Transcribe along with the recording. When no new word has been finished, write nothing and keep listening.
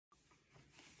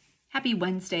Happy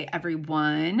Wednesday,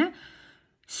 everyone.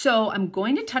 So I'm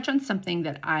going to touch on something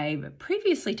that I've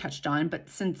previously touched on, but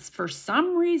since for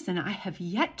some reason I have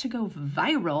yet to go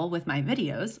viral with my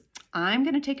videos, I'm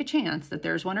going to take a chance that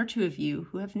there's one or two of you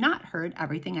who have not heard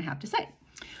everything I have to say.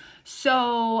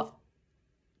 So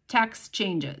tax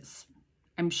changes.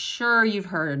 I'm sure you've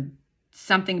heard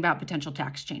something about potential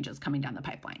tax changes coming down the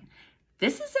pipeline.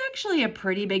 This is actually a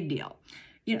pretty big deal.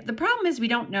 You know, the problem is we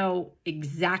don't know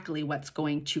exactly what's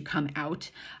going to come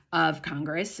out of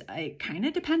Congress. It kind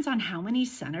of depends on how many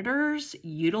senators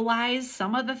utilize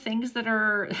some of the things that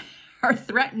are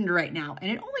threatened right now.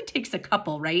 And it only takes a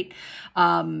couple, right?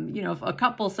 If a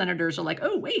couple senators are like,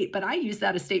 oh, wait, but I use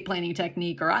that estate planning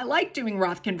technique, or I like doing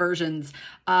Roth conversions,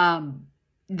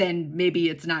 then maybe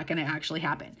it's not going to actually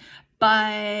happen.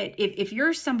 But if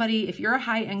you're somebody, if you're a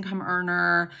high income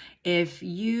earner, if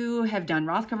you have done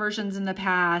Roth conversions in the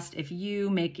past, if you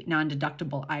make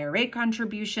non-deductible IRA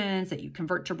contributions that you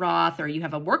convert to Roth, or you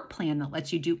have a work plan that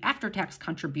lets you do after-tax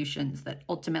contributions that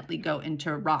ultimately go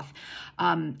into Roth,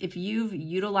 if you've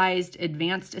utilized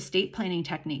advanced estate planning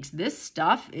techniques, this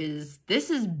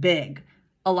is big.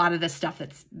 A lot of the stuff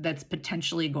that's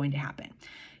potentially going to happen.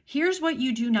 Here's what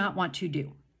you do not want to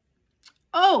do.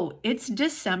 Oh, it's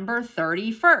December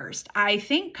 31st. I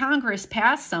think Congress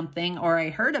passed something, or I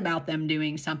heard about them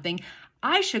doing something.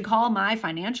 I should call my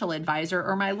financial advisor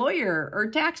or my lawyer or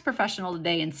tax professional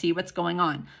today and see what's going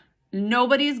on.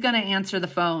 Nobody's going to answer the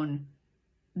phone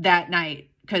that night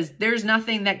because there's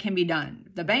nothing that can be done.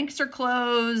 The banks are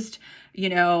closed.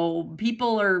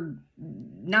 People are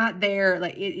not there.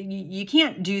 You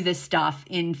can't do this stuff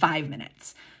in 5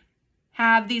 minutes.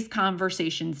 Have these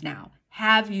conversations now.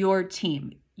 Have your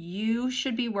team. You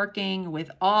should be working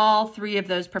with all three of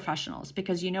those professionals,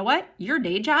 because you know what? Your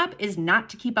day job is not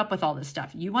to keep up with all this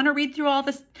stuff. You want to read through all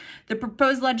this, the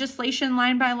proposed legislation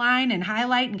line by line and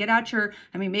highlight and get out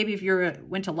maybe if you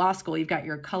went to law school, you've got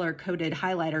your color-coded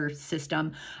highlighter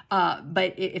system.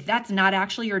 But if that's not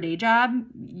actually your day job,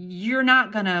 you're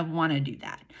not going to want to do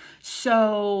that.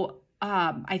 So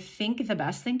I think the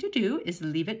best thing to do is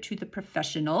leave it to the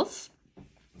professionals.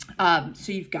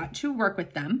 So you've got to work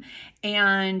with them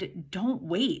and don't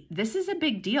wait. This is a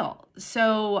big deal.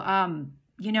 So,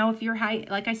 if you're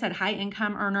high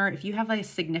income earner, if you have a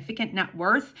significant net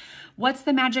worth, what's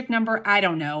the magic number? I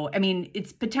don't know.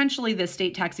 It's potentially the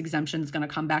state tax exemption is going to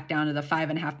come back down to the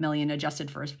 $5.5 million adjusted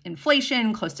for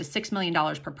inflation, close to $6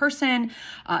 million per person.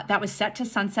 That was set to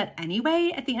sunset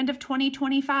anyway at the end of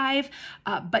 2025.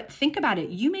 But think about it.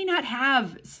 You may not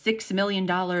have $6 million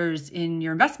in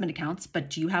your investment accounts, but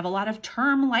do you have a lot of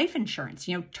term life insurance?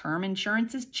 Term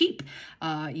insurance is cheap.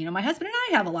 My husband and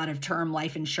I have a lot of term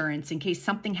life insurance in case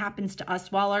something happens to us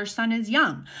while our son is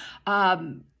young.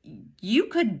 You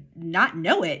could not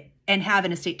know it and have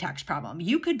an estate tax problem.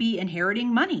 You could be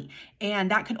inheriting money, and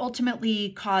that could ultimately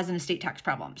cause an estate tax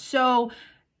problem. So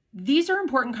these are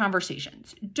important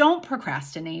conversations. Don't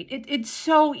procrastinate. It's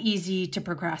so easy to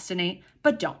procrastinate,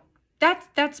 but don't.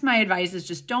 That's my advice, is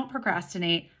just don't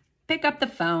procrastinate. Pick up the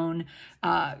phone,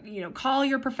 call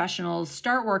your professionals,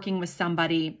 start working with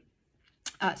somebody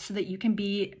so that you can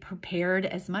be prepared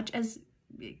as much as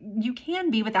you can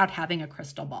be without having a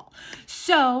crystal ball.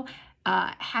 So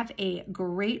have a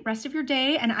great rest of your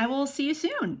day, and I will see you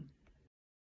soon.